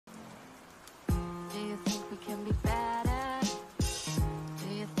can be better?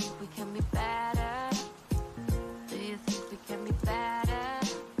 Do you think we can be better? Do you think we can be better?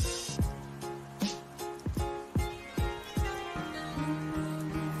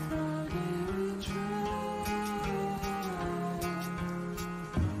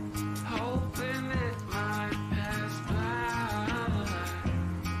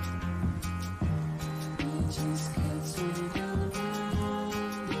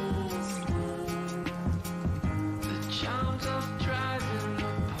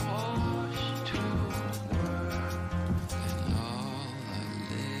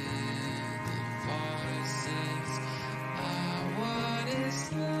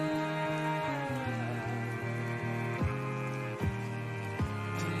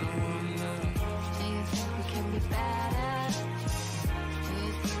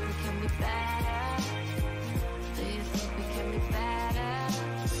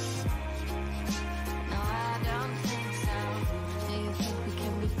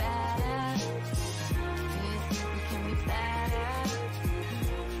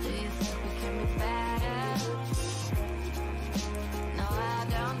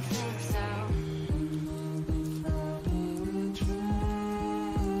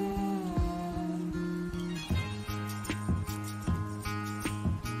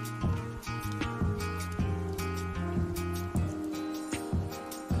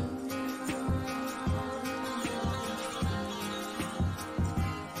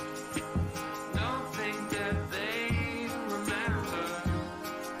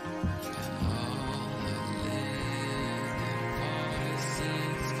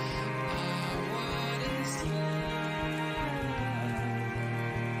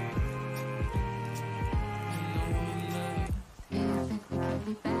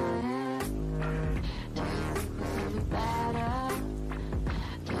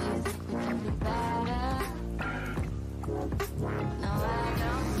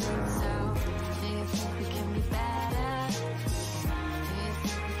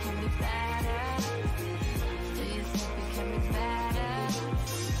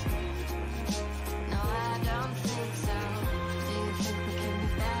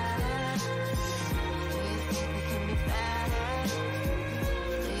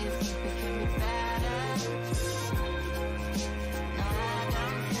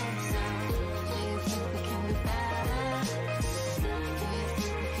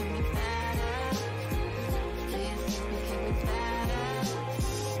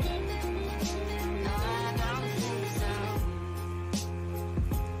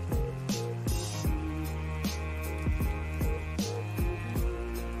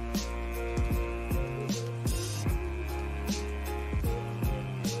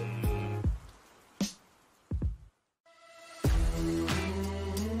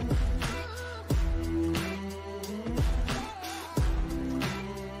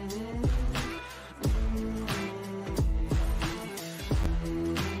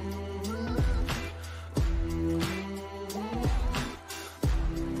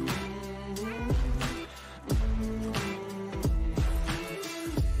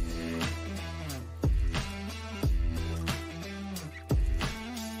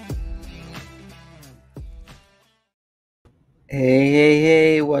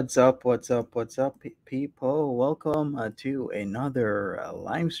 Hey, what's up, people? Welcome to another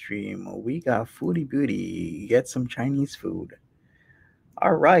live stream. We got Foodie Beauty, get some Chinese food.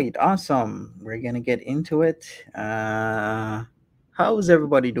 All right, awesome. We're gonna get into it. How's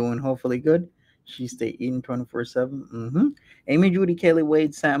everybody doing? Hopefully good. She stay eating 24/7. Amy, Judy, Kelly,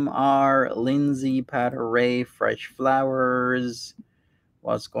 Wade, Sam R, Lindsay, Pat, Ray, Fresh Flowers.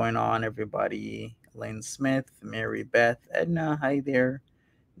 What's going on, everybody? Lynn Smith, Mary Beth, Edna, hi there.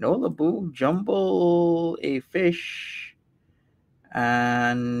 Nola Boo, Jumble, a fish,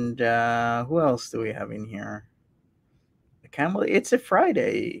 and who else do we have in here? Camel. It's a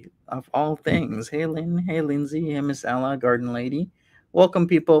Friday of all things. Hey Lynn, hey Lindsay, hey Miss Ella, Garden Lady. Welcome,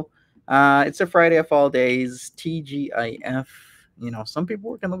 people. It's a Friday of all days. TGIF. You know, some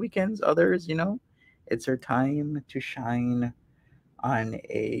people work on the weekends. Others, it's our time to shine on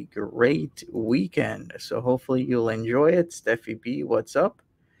a great weekend. So hopefully you'll enjoy it. Steffi B, what's up?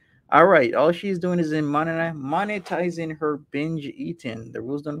 All right, all she's doing is monetizing her binge eating. The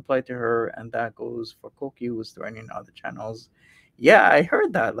rules don't apply to her, and that goes for Koki, who's joining other channels. Yeah, I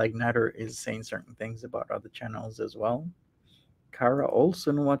heard that. Like Nader is saying certain things about other channels as well. Kara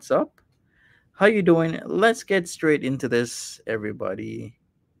Olson, what's up? How you doing? Let's get straight into this, everybody,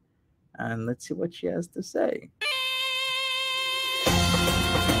 and let's see what she has to say.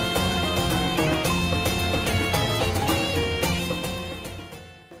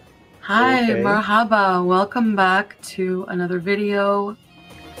 Hi, Okay. marhaba. Welcome back to another video.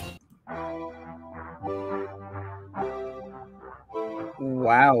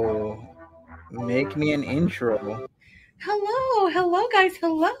 Wow. Make me an intro. Hello, guys.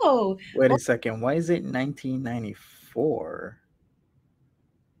 Hello. Wait a second. Why is it 1994?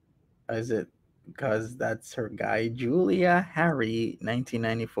 Is it because that's her guy, Julia Harry,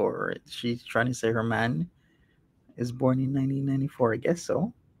 1994? She's trying to say her man is born in 1994. I guess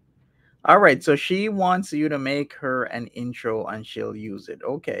so. All right. So she wants you to make her an intro and she'll use it.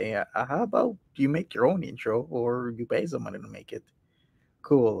 Okay. How about you make your own intro or you pay someone to make it?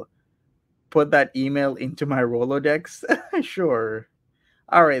 Cool. Put that email into my Rolodex. Sure.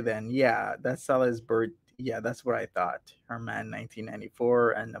 All right then. Yeah, that's Salah's birth. Yeah, that's what I thought. Her man,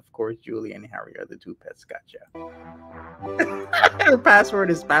 1994, and of course Julie and Harry are the two pets. Gotcha. Her password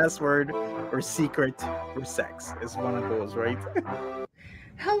is password or secret or sex. It's one of those, right?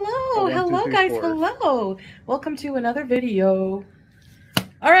 Hello, One, two, hello, three, guys. four. Hello. Welcome to another video.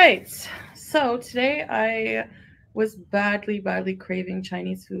 All right. So today I was badly craving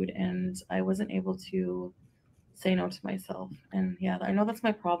Chinese food, and I wasn't able to say no to myself. And yeah, I know that's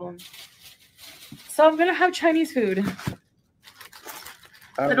my problem. So I'm gonna have Chinese food.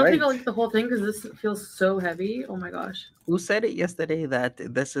 I don't think I'll eat the whole thing because this feels so heavy. Oh my gosh. Who said it yesterday that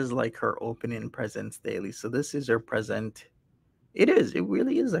this is like her opening presents daily? So this is her present. It is. It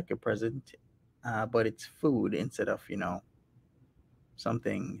really is like a present, but it's food instead of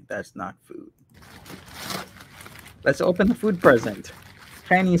something that's not food. Let's open the food present.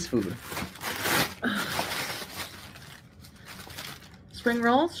 Chinese food. Spring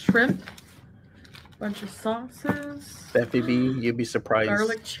rolls, shrimp, bunch of sauces. Steffi B, you'd be surprised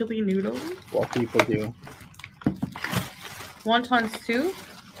Garlic chili noodles. what people do. Wonton soup.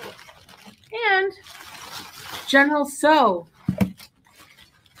 And General So.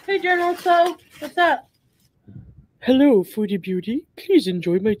 Hey, General So. What's up? Hello, Foodie Beauty. Please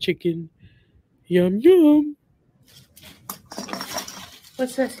enjoy my chicken. Yum, yum.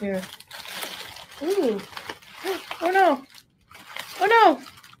 What's this here? Ooh. Oh, no. Oh, no.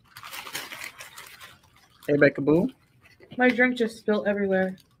 Hey, Becca Boo. My drink just spilled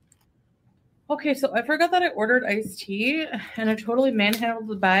everywhere. Okay, so I forgot that I ordered iced tea, and I totally manhandled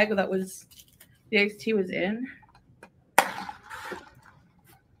the bag that the iced tea was in.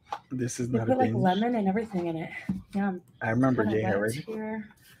 This is They not put a like binge. lemon and everything in it. Yum. I remember Kinda Jay wet Herod. here.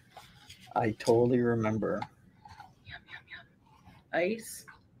 I totally remember. Yum, yum, yum. Ice.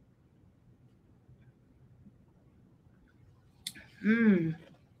 Mmm.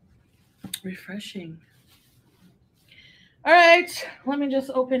 Refreshing. All right, let me just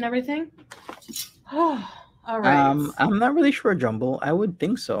open everything. Oh, all right. I'm not really sure, Jumble. I would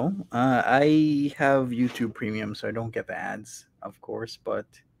think so. I have YouTube Premium, so I don't get the ads, of course. But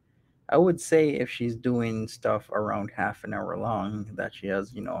I would say if she's doing stuff around half an hour long, that she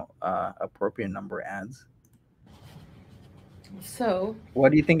has, appropriate number of ads. So, What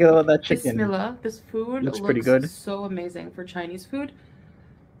do you think about that chicken? Bismillah, this food Looks looks pretty good. so amazing for Chinese food.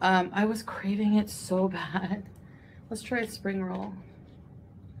 I was craving it so bad. Let's try a spring roll.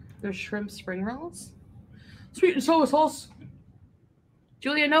 There's shrimp spring rolls. Sweet and sour sauce.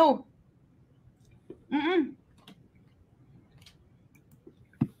 Julia, no.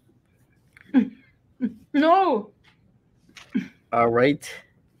 No. All right.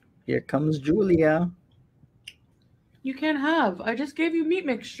 Here comes Julia. You can't have. I just gave you meat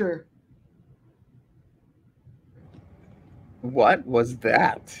mixture. What was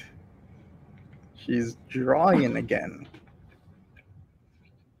that? She's drawing again.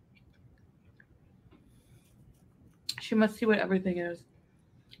 She must see what everything is.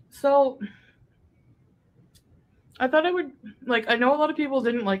 So, I thought I would, I know a lot of people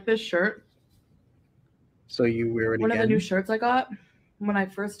didn't like this shirt. So you wear it One again? of the new shirts I got when I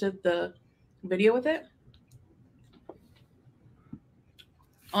first did the video with it.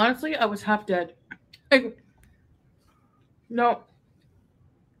 Honestly, I was half dead. No.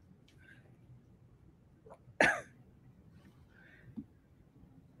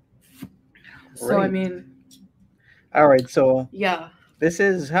 So, I mean. All right, so. Yeah. This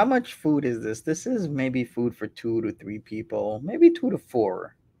is, how much food is this? This is maybe food for 2 to 3 people, maybe 2 to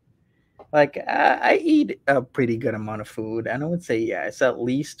 4. Like, I eat a pretty good amount of food, and I would say, yeah, it's at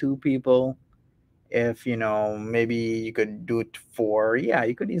least 2 people. If, maybe you could do it 4. Yeah,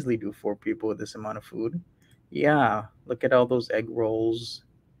 you could easily do 4 people with this amount of food. Yeah, look at all those egg rolls,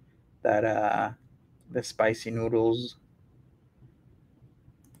 the spicy noodles.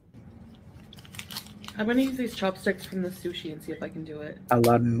 I'm gonna use these chopsticks from the sushi and see if I can do it. A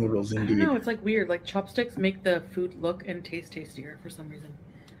lot of noodles, I indeed. don't know, it's like weird. Like chopsticks make the food look and taste tastier for some reason.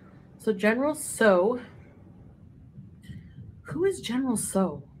 So General So. Who is General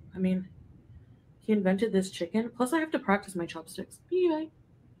So? I mean, he invented this chicken. Plus, I have to practice my chopsticks. Yay.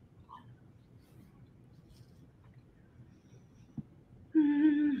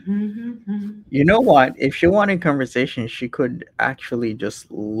 You know what? If she wanted conversation, she could actually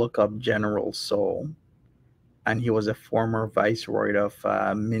just look up General Soul, and he was a former viceroy of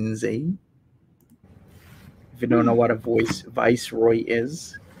Minze. If you don't know what a viceroy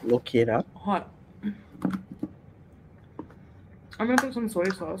is, look it up. Hot. I'm gonna put some soy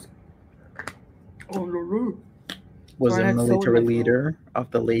sauce. Oh, no. Was Sorry, I a had soda in military my throat. leader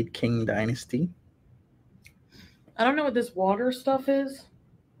of the late Qing dynasty. I don't know what this water stuff is.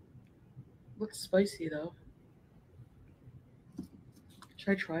 Looks spicy though. Should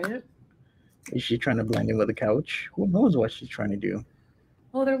I try it? Is she trying to blend in with the couch? Who knows what she's trying to do?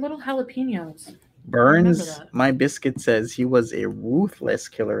 Oh, they're little jalapenos. Burns, that. my biscuit says he was a ruthless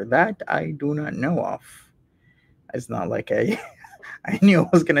killer. That I do not know of. It's not like I knew I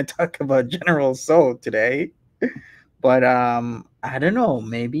was gonna talk about General Soul today. But I don't know.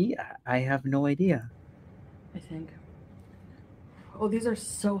 Maybe I have no idea. I think. Oh, these are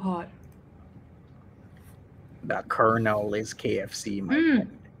so hot. The Colonel is KFC, my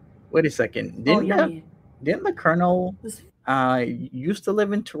friend. Wait a second. Oh, yummy. Didn't the Colonel This used to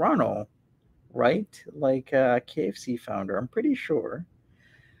live in Toronto, right? Like KFC founder, I'm pretty sure.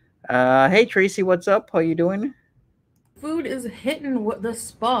 Hey Tracy, what's up? How you doing? food is hitting the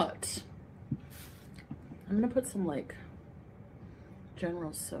spot. I'm gonna put some like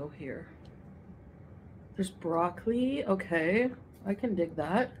General So here. There's broccoli. Okay, I can dig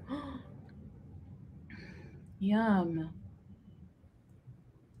that. Yum.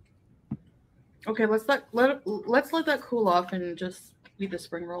 Okay, let's let that cool off and just eat the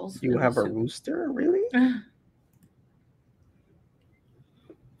spring rolls. You and have a soup. rooster, really?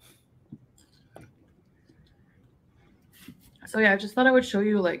 So yeah, I just thought I would show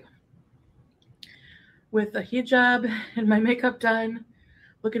you, like, with a hijab and my makeup done,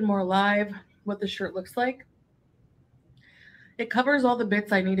 looking more alive, what the shirt looks like. It covers all the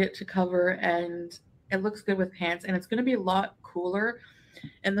bits I need it to cover, and it looks good with pants, and it's going to be a lot cooler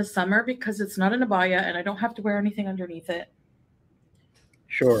in the summer because it's not an abaya and I don't have to wear anything underneath it.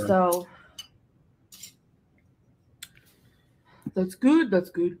 Sure. So that's good. That's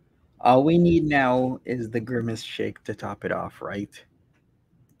good. All we need now is the grimace shake to top it off, right?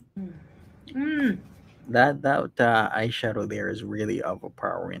 That eyeshadow there is really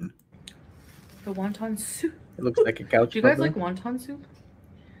overpowering. The wonton soup. It looks like a couch. Do you guys like wonton soup?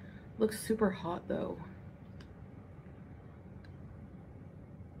 Looks super hot though.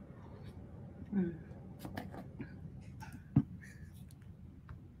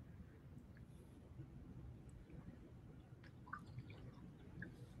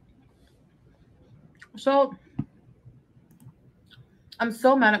 So I'm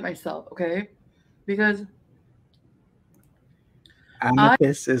so mad at myself, okay? Because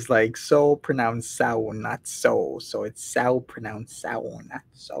amethyst is like so pronounced sao, not so. So it's sao pronounced sao, not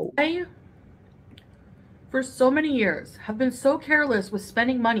so. I, for so many years, have been so careless with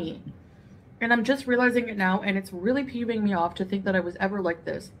spending money. And I'm just realizing it now, and it's really peeving me off to think that I was ever like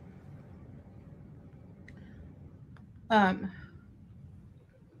this.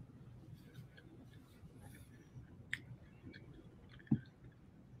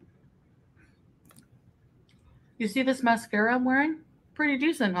 You see this mascara I'm wearing? Pretty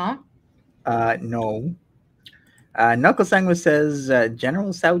decent, huh? No. Knuckle Sangwa says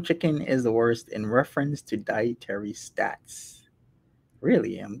General Sao Chicken is the worst in reference to dietary stats.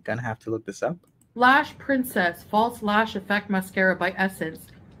 Really? I'm gonna have to look this up. Lash Princess False Lash Effect Mascara by Essence.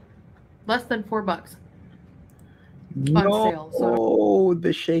 Less than $4. No, On sale, so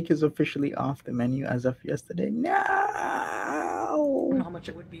the shake is officially off the menu as of yesterday. No. I don't know how much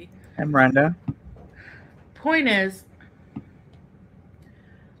it would be. Hey, Miranda. Point is,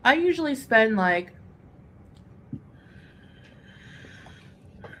 I usually spend like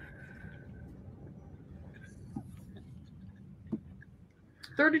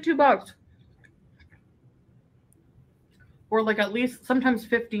 $32. Or like at least sometimes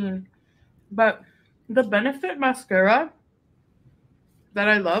 15. But the Benefit mascara that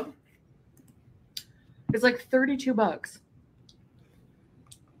I love is like $32.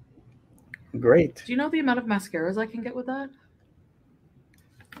 Great. Do you know the amount of mascaras I can get with that?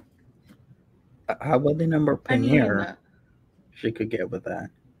 How about the number of Paneer she could get with that?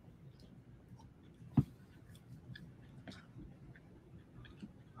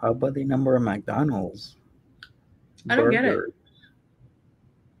 How about the number of McDonald's? I don't get it.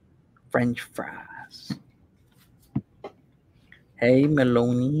 French fries. Hey,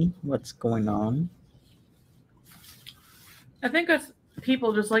 Meloni, what's going on? I think it's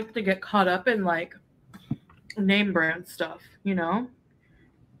people just like to get caught up in like name brand stuff, you know?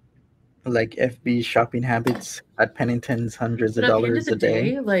 Like FB shopping habits at Pennington's, hundreds But of at the end of dollars the a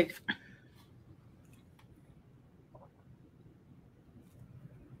day. day, like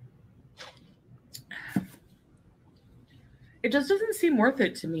it just doesn't seem worth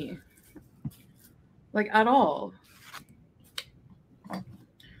it to me. Like at all.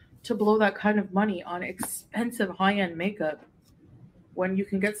 To blow that kind of money on expensive high-end makeup when you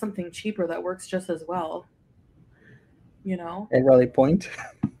can get something cheaper that works just as well. You know? At Rally Point.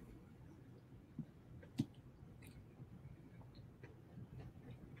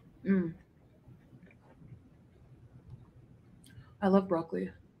 I love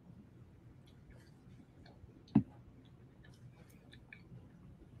broccoli.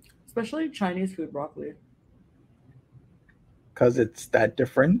 Especially Chinese food broccoli. Because it's that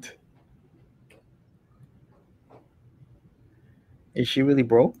different. Is she really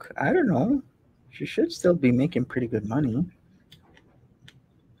broke? I don't know. She should still be making pretty good money.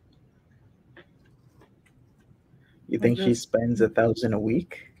 You think she spends $1,000 a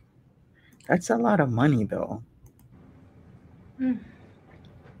week? That's a lot of money, though.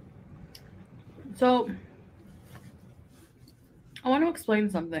 So, I want to explain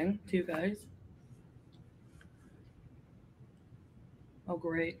something to you guys. Oh,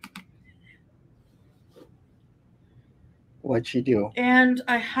 great. What'd she do? And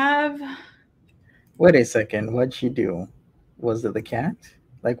I have... Wait a second. What'd she do? Was it the cat?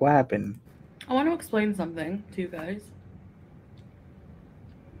 Like, what happened? I want to explain something to you guys.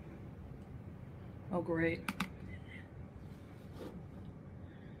 Oh, great.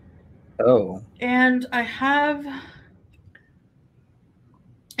 Oh. And I have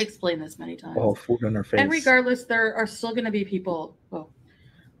explained this many times. Oh, food on her face. And regardless, there are still going to be people... Well,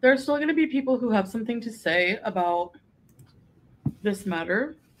 there are still going to be people who have something to say about this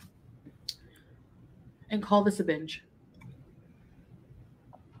matter and call this a binge.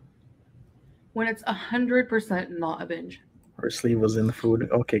 When it's 100% not a binge. Her sleeve was in the food.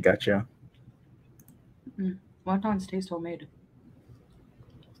 Okay, gotcha. Wontons taste homemade.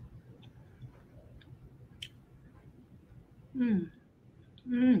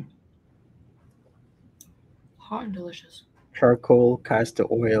 Hot and delicious. Charcoal, castor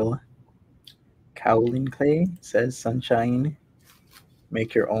oil, kaolin clay, says Sunshine.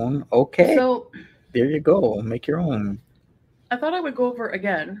 Make your own. Okay. So there you go. Make your own. I thought I would go over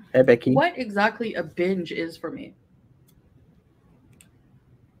again. Hey, Becky. What exactly a binge is for me.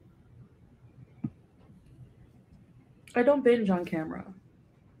 I don't binge on camera.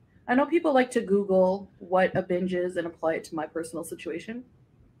 I know people like to Google what a binge is and apply it to my personal situation.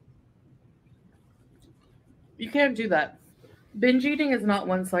 You can't do that. Binge eating is not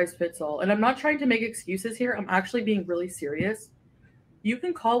one size fits all. And I'm not trying to make excuses here. I'm actually being really serious. You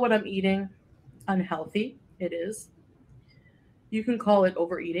can call what I'm eating unhealthy. It is. You can call it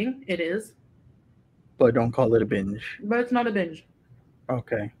overeating. It is. But don't call it a binge. But it's not a binge.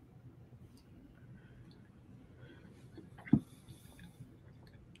 Okay.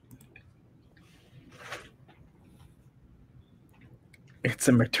 It's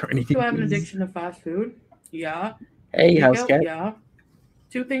a maternity. Do I have an addiction to fast food? Yeah. Hey, house cat. Yeah.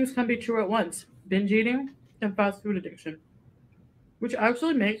 Two things can be true at once. Binge eating and fast food addiction. Which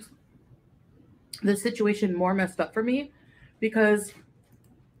actually makes the situation more messed up for me because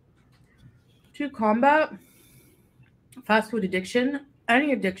to combat fast food addiction,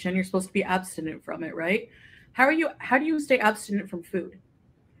 any addiction, you're supposed to be abstinent from it, right? How do you stay abstinent from food?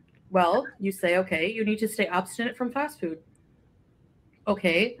 Well, you say, okay, you need to stay abstinent from fast food.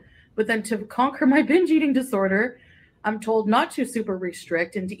 Okay, but then to conquer my binge eating disorder, I'm told not to super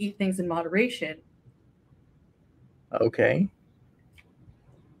restrict and to eat things in moderation. Okay.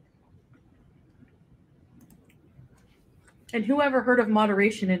 And who ever heard of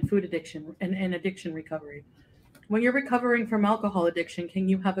moderation in food addiction and addiction recovery? When you're recovering from alcohol addiction, can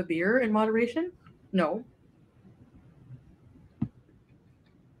you have a beer in moderation? No.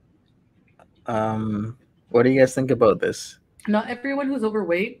 What do you guys think about this? Not everyone who's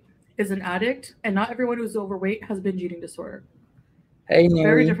overweight is an addict, and not everyone who's overweight has binge eating disorder. Hey, Neri.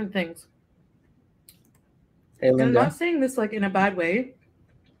 Very different things. Hey, Linda. And I'm not saying this like in a bad way.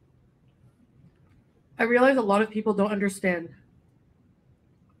 I realize a lot of people don't understand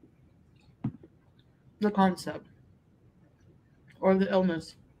the concept or the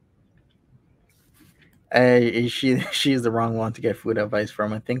illness. She's the wrong one to get food advice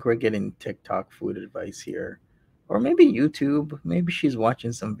from. I think we're getting TikTok food advice here. Or maybe YouTube. Maybe she's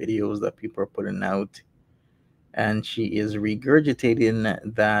watching some videos that people are putting out. and she is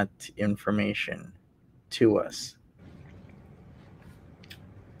regurgitating that information to us.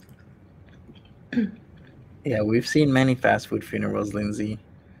 Yeah, we've seen many fast food funerals, Lindsay.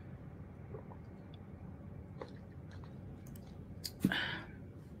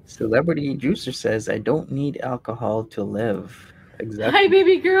 Celebrity Juicer says, I don't need alcohol to live. Hi, Exactly.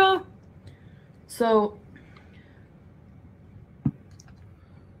 baby girl. So,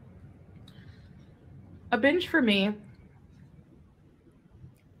 a binge for me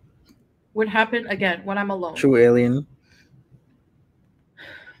would happen again when I'm alone. True alien.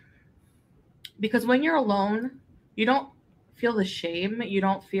 Because when you're alone, you don't feel the shame. You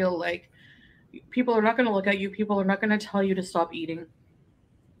don't feel like people are not going to look at you. People are not going to tell you to stop eating.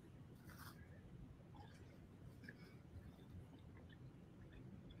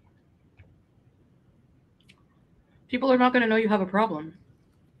 People are not going to know you have a problem.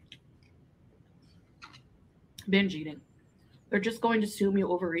 Binge eating. They're just going to assume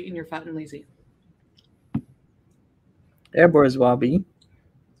you overeat and you're fat and lazy. Airboards Wobby.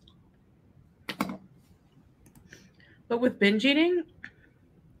 But with binge eating,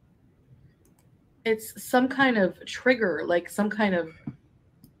 it's some kind of trigger, like some kind of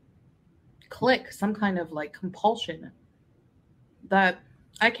click, some kind of like compulsion that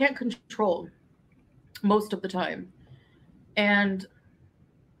I can't control most of the time. And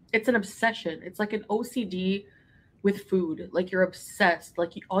it's an obsession. It's like an OCD with food. Like you're obsessed.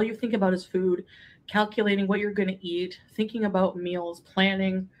 Like all you think about is food, calculating what you're going to eat, thinking about meals,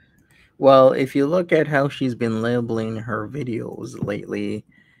 planning. Well, if you look at how she's been labeling her videos lately,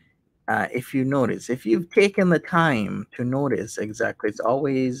 if you notice, if you've taken the time to notice exactly,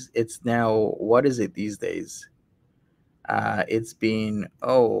 it's now, what is it these days? It's been,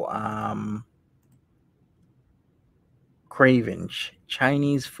 craving,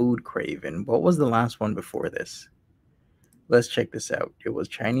 Chinese food craving. What was the last one before this? Let's check this out. It was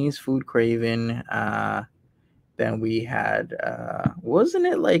Chinese food craving. Then we had, wasn't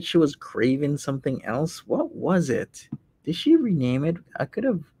it like she was craving something else? What was it? Did she rename it? I could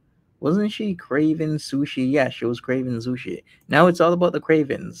have. Wasn't she craving sushi? Yeah, she was craving sushi. Now it's all about the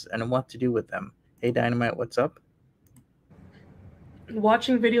cravings and what to do with them. Hey, Dynamite, what's up?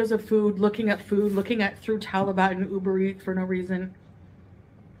 Watching videos of food, looking at through Talabat and Uber Eats for no reason.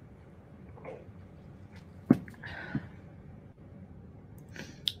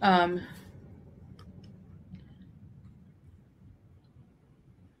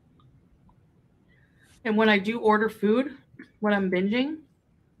 And when I do order food, when I'm binging,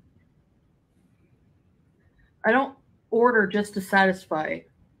 I don't order just to satisfy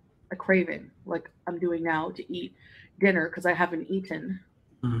a craving like I'm doing now to eat dinner because I haven't eaten.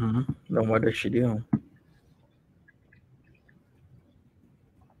 Mm-hmm. Then what does she do?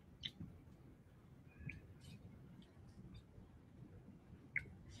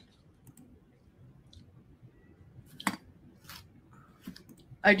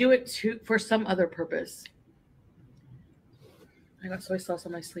 I do it for some other purpose. I got soy sauce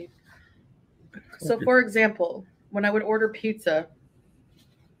on my sleeve. So, for example, when I would order pizza,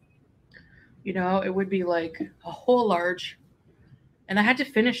 it would be like a whole large, and I had to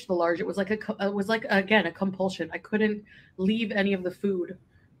finish the large. It was like again a compulsion. I couldn't leave any of the food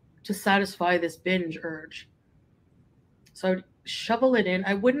to satisfy this binge urge. So I would shovel it in.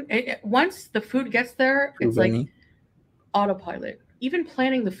 I wouldn't. Once the food gets there, it's like autopilot. Even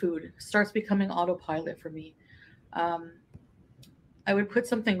planning the food starts becoming autopilot for me. I would put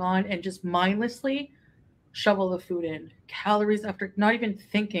something on and just mindlessly shovel the food in. Calories after, not even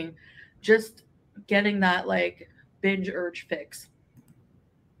thinking, just getting that like binge urge fix.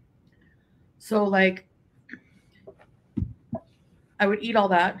 So like I would eat all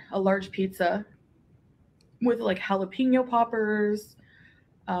that, a large pizza with like jalapeno poppers,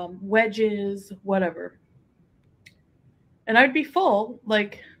 wedges, whatever. And I'd be full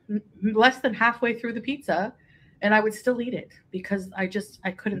like less than halfway through the pizza, and I would still eat it because I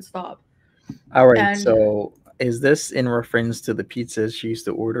couldn't stop. All right, so is this in reference to the pizzas she used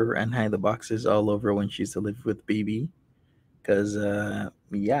to order and hide the boxes all over when she used to live with BB? Because,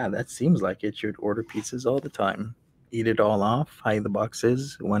 yeah, that seems like it. She would order pizzas all the time, eat it all off, hide the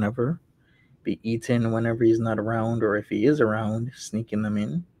boxes whenever, be eaten whenever he's not around, or if he is around, sneaking them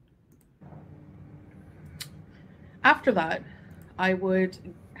in. After that, I would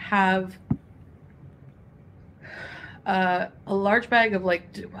have a large bag of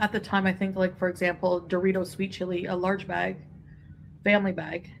like, at the time, I think like, for example, Doritos sweet chili, a large bag, family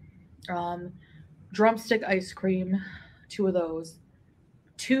bag, drumstick ice cream, 2 of those,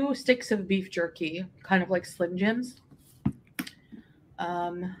 2 sticks of beef jerky, kind of like Slim Jims,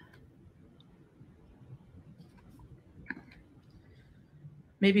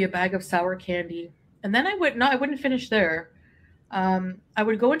 maybe a bag of sour candy. And then I wouldn't finish there. I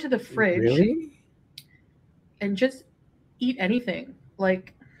would go into the fridge Really? and just eat anything.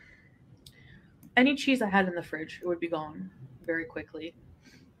 Like any cheese I had in the fridge, it would be gone very quickly.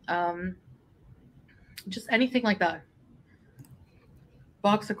 Um, just anything like that.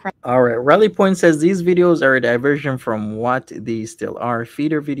 Box of crap. All right. Rally Point says these videos are a diversion from what these still are.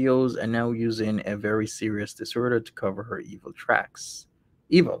 Feeder videos and now using a very serious disorder to cover her evil tracks.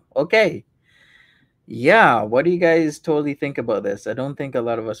 Evil. Okay. Yeah. What do you guys totally think about this? I don't think a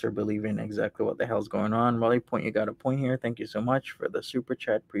lot of us are believing exactly what the hell's going on. Rally Point, you got a point here. Thank you so much for the super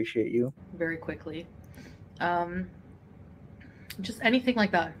chat. Appreciate you. Very quickly. Just anything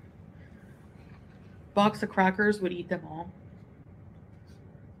like that. Box of crackers, would eat them all.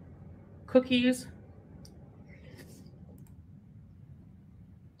 Cookies.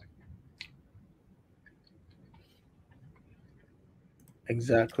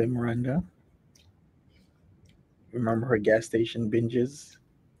 Exactly, Miranda. Remember her gas station binges?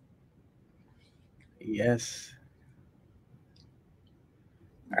 Yes.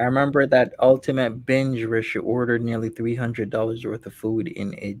 I remember that ultimate binge where she ordered nearly $300 worth of food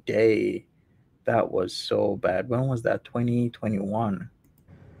in a day. That was so bad. When was that? 2021.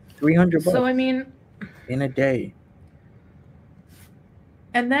 300 So, I bucks mean, in a day.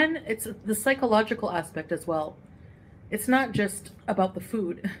 and then it's the psychological aspect as well. It's not just about the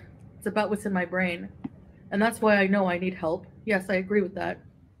food, it's about what's in my brain. And that's why I know I need help. Yes, I agree with that.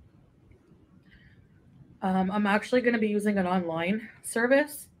 I'm actually going to be using an online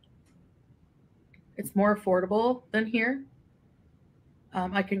service. It's more affordable than here.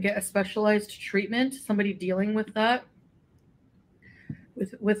 I can get a specialized treatment, somebody dealing with that,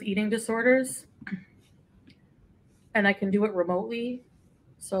 with eating disorders, and I can do it remotely.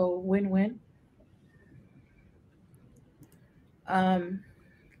 So win-win.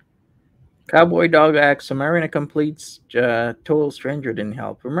 Cowboy Dog asks, so marrying a complete total stranger didn't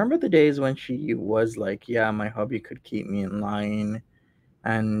help. Remember the days when she was like, yeah, my hobby could keep me in line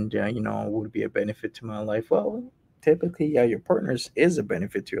and, would be a benefit to my life? Well, typically, yeah, your partner's is a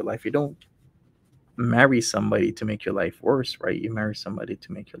benefit to your life. You don't marry somebody to make your life worse, right? You marry somebody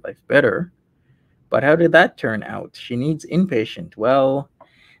to make your life better. But how did that turn out? She needs inpatient. Well,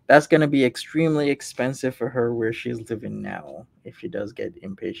 that's going to be extremely expensive for her where she's living now. If she does get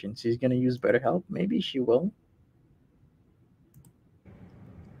inpatient, she's going to use BetterHelp. Maybe she will.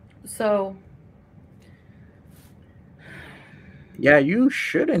 So Yeah, you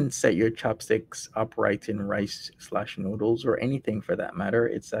shouldn't set your chopsticks upright in rice/noodles or anything for that matter.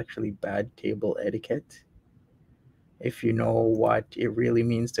 It's actually bad table etiquette if you know what it really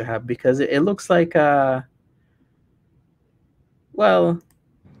means to have, because it looks like well,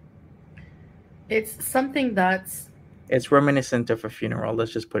 it's something that's it's reminiscent of a funeral.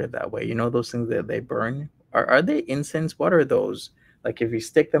 Let's just put it that way. You know those things that they burn? Are they incense? What are those? Like if you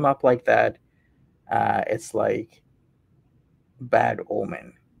stick them up like that, it's like bad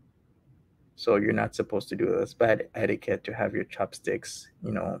omen. So you're not supposed to do it. It's bad etiquette to have your chopsticks,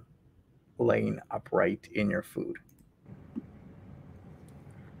 laying upright in your food.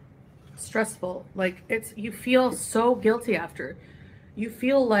 stressful. Like you feel so guilty after. You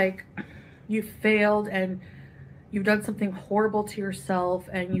feel like you failed and you've done something horrible to yourself,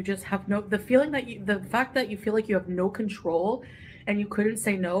 and you just have the feeling that the fact that you feel like you have no control and you couldn't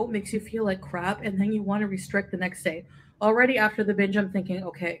say no makes you feel like crap, and then you want to restrict the next day. Already after the binge, I'm thinking,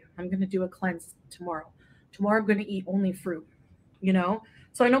 okay, I'm going to do a cleanse tomorrow. Tomorrow I'm going to eat only fruit, you know?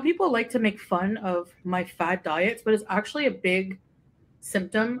 So I know people like to make fun of my fad diets, but it's actually a big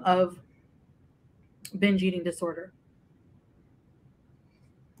symptom of binge eating disorder.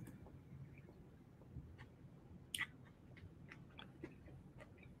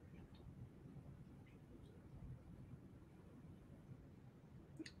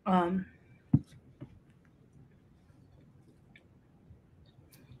 Um,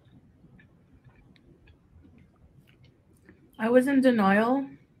 I was in denial,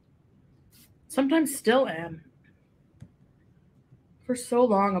 sometimes still am, for so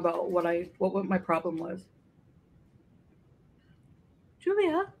long about what my problem was.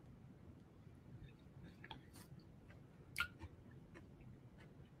 Julia.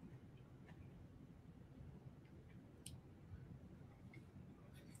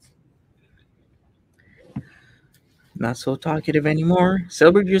 Not so talkative anymore.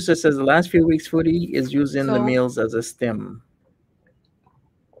 Silver Juicer says the last few weeks Foodie is using the So meals as a stim.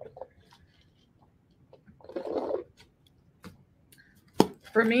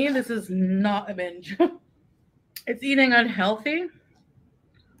 for me, this is not a binge. It's eating unhealthy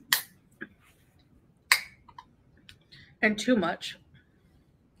and too much.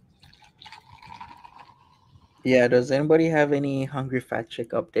 Yeah, does anybody have any hungry fact check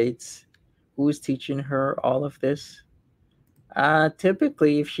updates? Who's teaching her all of this?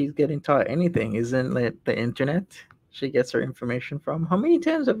 Typically, if she's getting taught anything, isn't it the internet she gets her information from? How many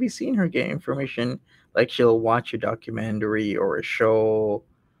times have you seen her get information? Like she'll watch a documentary or a show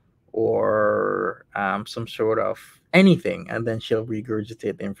or some sort of anything, and then she'll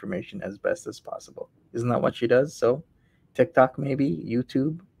regurgitate the information as best as possible. Isn't that what she does? So, TikTok, maybe,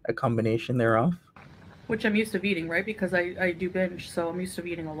 YouTube, a combination thereof. Which I'm used to eating, right? Because I do binge, so I'm used to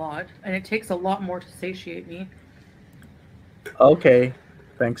eating a lot. And it takes a lot more to satiate me. Okay,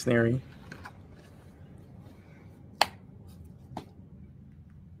 thanks, Neri.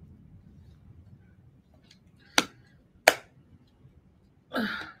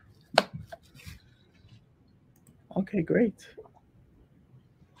 Okay, great.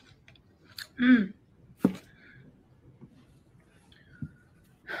 Mm.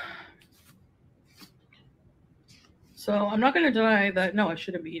 So I'm not going to deny that, no, I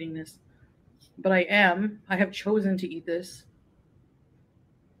shouldn't be eating this. But I am. I have chosen to eat this.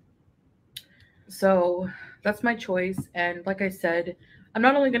 So that's my choice. And like I said, I'm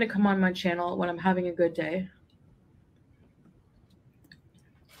not only going to come on my channel when I'm having a good day.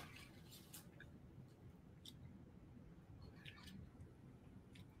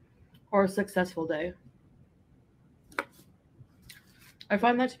 Or a successful day. I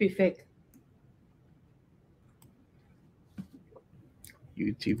find that to be fake.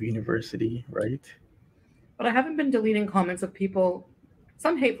 YouTube University, right? But I haven't been deleting comments of people,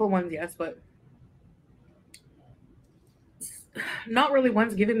 some hateful ones, yes, but not really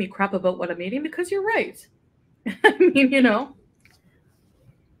ones giving me crap about what I'm eating because you're right. I mean, you know.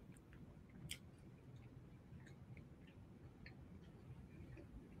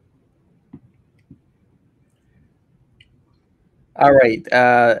 All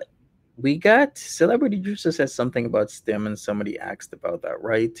right. We got Celebrity Juicer says something about STEM, and somebody asked about that,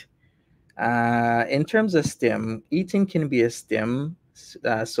 right? In terms of STEM, eating can be a STEM.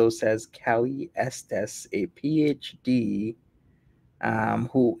 So says Callie Estes, a PhD,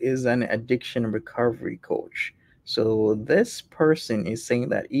 who is an addiction recovery coach. So this person is saying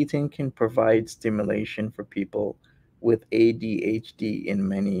that eating can provide stimulation for people with ADHD in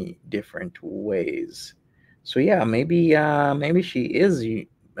many different ways. So yeah, maybe she is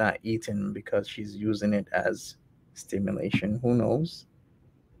eating because she's using it as stimulation. Who knows?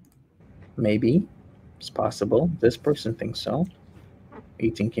 Maybe it's possible. This person thinks so.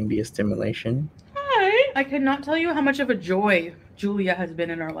 Eating can be a stimulation. I cannot tell you how much of a joy Julia has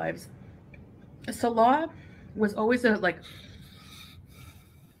been in our lives. Salah was always a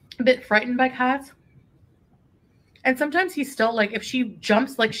bit frightened by cats. And sometimes he's still like, if she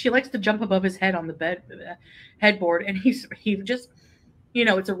jumps, like she likes to jump above his head on the bed headboard, and he just,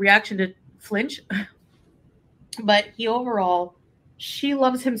 it's a reaction to flinch. But he overall, she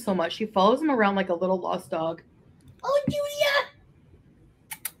loves him so much. She follows him around like a little lost dog. Oh, Julia!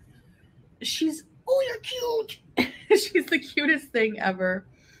 You're cute. She's the cutest thing ever.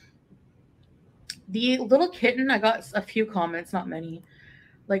 The little kitten, I got a few comments, not many.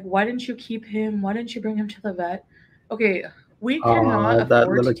 Like, why didn't you keep him? Why didn't you bring him to the vet? Okay, we cannot That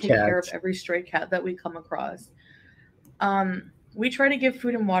afford little to take care of cat. every stray cat that we come across. We try to give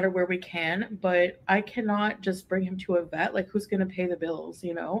food and water where we can, but I cannot just bring him to a vet. Like, who's going to pay the bills,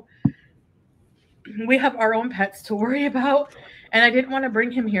 We have our own pets to worry about, and I didn't want to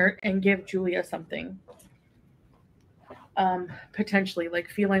bring him here and give Julia something. Potentially, like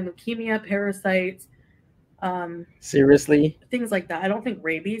feline leukemia, parasites, Seriously? things like that. I don't think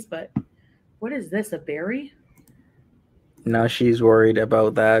rabies, but what is this, a berry? Now she's worried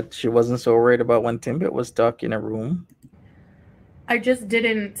about that. She wasn't so worried about when Timbit was stuck in a room. I just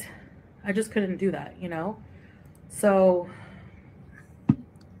couldn't do that, So,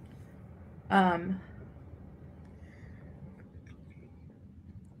 I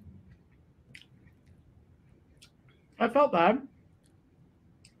felt bad.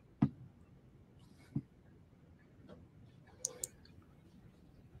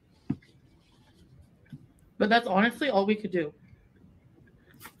 But that's honestly all we could do.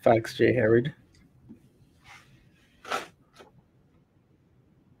 Facts, J. Herod.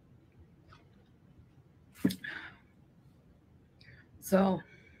 So,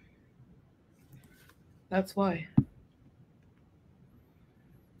 that's why.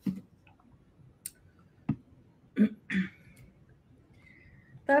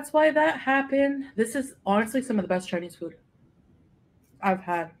 That's why that happened. This is honestly some of the best Chinese food I've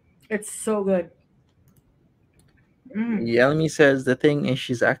had. It's so good. Yelmi says the thing is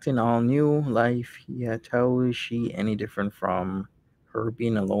she's acting all new life, yet how is she any different from her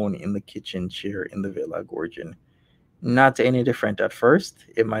being alone in the kitchen chair in the Villa Gorgon. Not any different at first.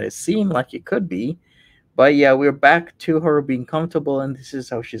 It might have seemed like it could be, but yeah, we're back to her being comfortable, and this is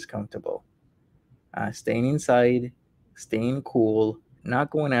how she's comfortable. Staying inside, staying cool, not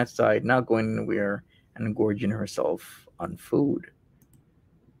going outside, not going anywhere, and gorging herself on food.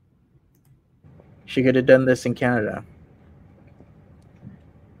 She could have done this in Canada.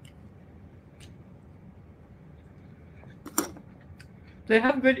 They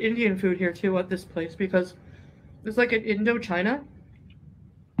have good Indian food here too at this place because it's like an Indochina.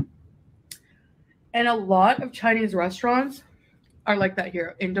 And a lot of Chinese restaurants are like that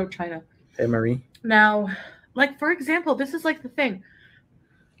here, Indochina. Hey, Marie. Now, like for example, this is like the thing.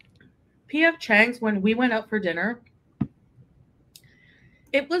 P.F. Chang's, when we went out for dinner,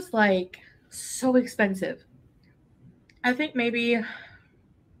 it was like so expensive. I think maybe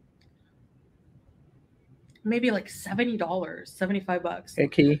like $70, $75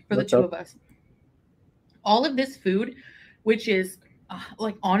 Okay, for the two of us. All of this food, which is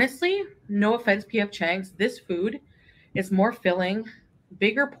like honestly, no offense, P.F. Chang's, this food is more filling,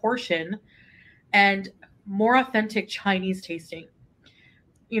 bigger portion, and more authentic Chinese tasting.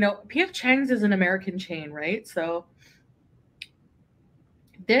 You know, P.F. Chang's is an American chain, right? So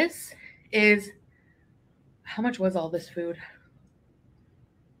this is, how much was all this food?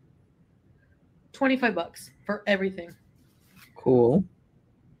 $25 for everything. Cool.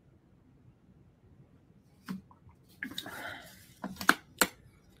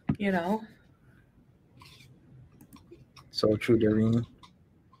 You know? So true, Doreen.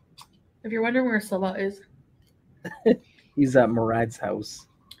 If you're wondering where Salah is, He's at Murad's house.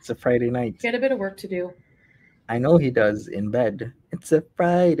 It's a Friday night. he had a bit of work to do. I know he does in bed. It's a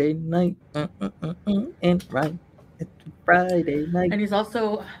Friday night. And right. It's a Friday night. And he's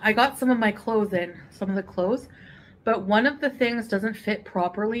also, I got some of my clothes in, some of the clothes, but one of the things doesn't fit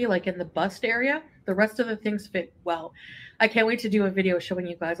properly, like in the bust area. The rest of the things fit well. I can't wait to do a video showing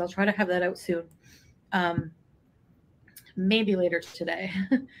you guys. I'll try to have that out soon. Maybe later today.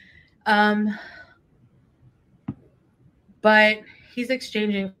 But he's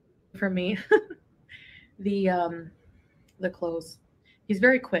exchanging for me the clothes. He's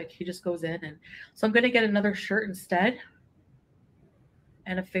very quick. He just goes in, and so I'm gonna get another shirt instead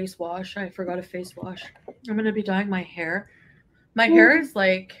and a face wash. I forgot a face wash. I'm gonna be dyeing my hair. My hair is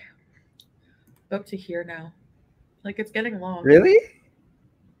like up to here now. Like it's getting long. Really?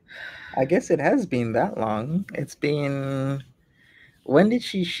 I guess it has been that long. It's been. When did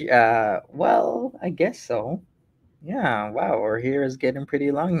she? Well, I guess so. Yeah. Wow. Her hair is getting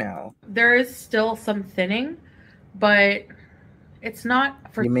pretty long now. There is still some thinning, but it's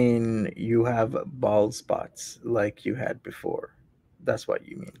not for. You mean you have bald spots like you had before? That's what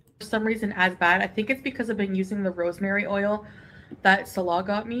you mean. For some reason as bad. I think it's because I've been using the rosemary oil that Salah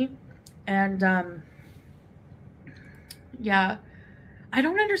got me, and yeah, I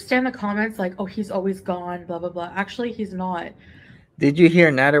don't understand the comments like, oh, he's always gone, blah blah blah. Actually, he's not. Did you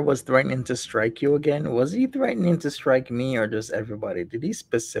hear Nader was threatening to strike you again? Was he threatening to strike me or just everybody? Did he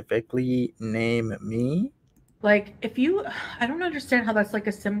specifically name me? Like, if you, I don't understand how that's like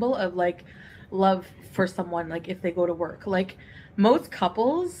a symbol of like love for someone, like if they go to work. Like most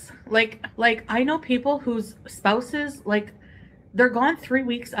couples, like I know people whose spouses, like they're gone 3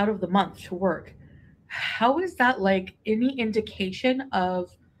 weeks out of the month to work. How is that like any indication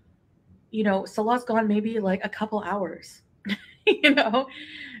of, you know, Salah's gone maybe like a couple hours, you know,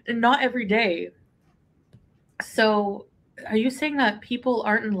 not every day. So are you saying that people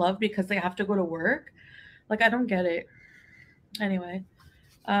aren't in love because they have to go to work? Like, I don't get it. Anyway.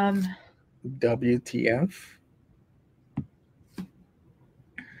 WTF?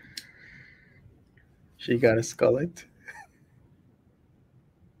 She got a skullet.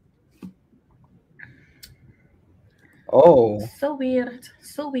 Oh. So weird.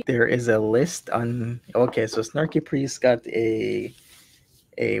 So weird. There is a list on. Okay, so Snarky Priest got a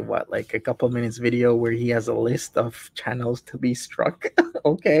what, like a couple minutes video where he has a list of channels to be struck.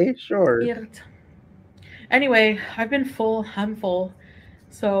 Okay, sure. Weird. Anyway, I've been full. I'm full.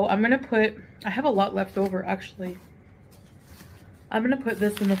 So I'm going to put, I have a lot left over actually. I'm going to put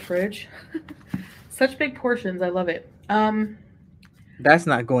this in the fridge. Such big portions. I love it. That's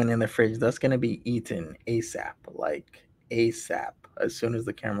not going in the fridge. That's going to be eaten ASAP. Like ASAP. As soon as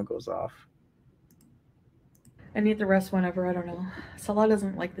the camera goes off. I need the rest whenever. I don't know. Salah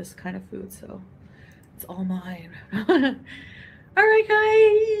doesn't like this kind of food, so it's all mine. All right,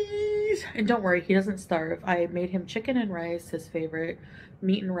 guys. And don't worry, he doesn't starve. I made him chicken and rice, his favorite,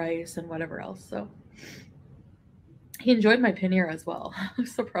 meat and rice, and whatever else. So he enjoyed my paneer as well. I'm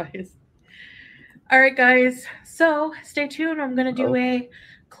surprised. All right, guys. So stay tuned. I'm gonna do Oh, a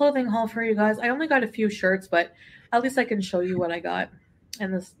clothing haul for you guys. I only got a few shirts, but at least I can show you what I got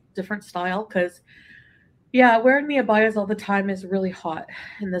in this different style. Cause yeah, wearing the abayas all the time is really hot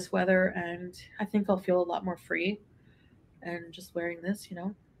in this weather, and I think I'll feel a lot more free and just wearing this.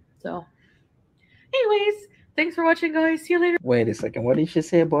 So, anyways, thanks for watching, guys. See you later. wait a second. What did she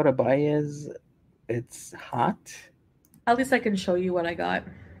say about Abayas? It's hot. At least I can show you what I got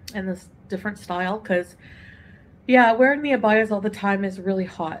in this different style. Cause yeah, wearing the abayas all the time is really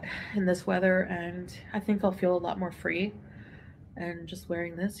hot in this weather, and I think I'll feel a lot more free and just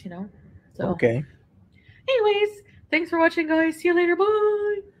wearing this. So, Okay. anyways, thanks for watching, guys. See you later.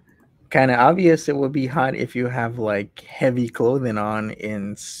 Bye. Kind of obvious it would be hot if you have like heavy clothing on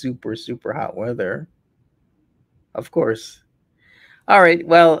in super, super hot weather. Of course. All right.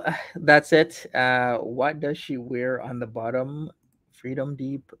 Well, that's it. What does she wear on the bottom? Freedom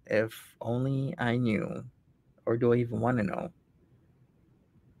Deep. If only I knew. Or do I even want to know?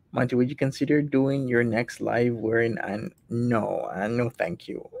 Monty, would you consider doing your next live wearing an no? No, thank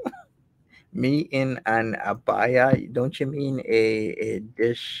you. Me in an abaya? Don't you mean a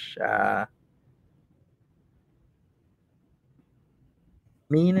dish?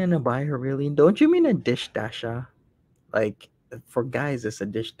 Me in an abaya, really? Don't you mean a dish dasha? Like for guys, it's a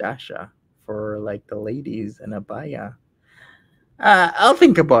dish dasha. For like the ladies, an abaya. I'll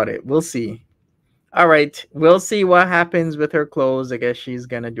think about it. We'll see. All right, we'll see what happens with her clothes. I guess she's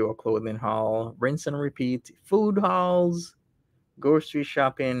gonna do a clothing haul, rinse and repeat. Food hauls, grocery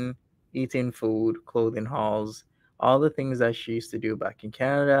shopping, eating food, clothing hauls, all the things that she used to do back in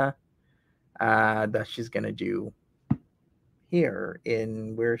Canada, that she's gonna do here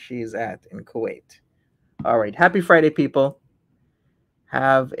in where she's at in Kuwait. All right, happy Friday, people.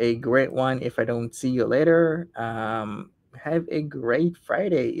 Have a great one. If I don't see you later, have a great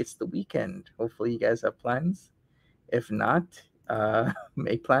Friday. It's the weekend. Hopefully, you guys have plans. If not,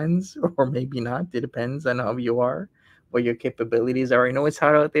 make plans or maybe not. It depends on how you are, what your capabilities are. I know it's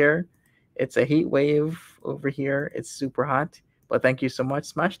hot out there. It's a heat wave over here. It's super hot. But thank you so much.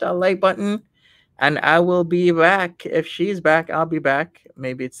 Smash that like button. And I will be back. If she's back, I'll be back.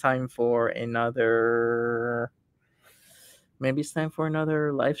 Maybe it's time for another. Maybe it's time for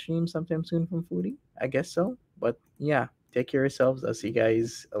another live stream sometime soon from Foodie. I guess so. But yeah, take care of yourselves. I'll see you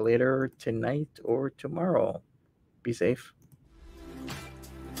guys later tonight or tomorrow. Be safe.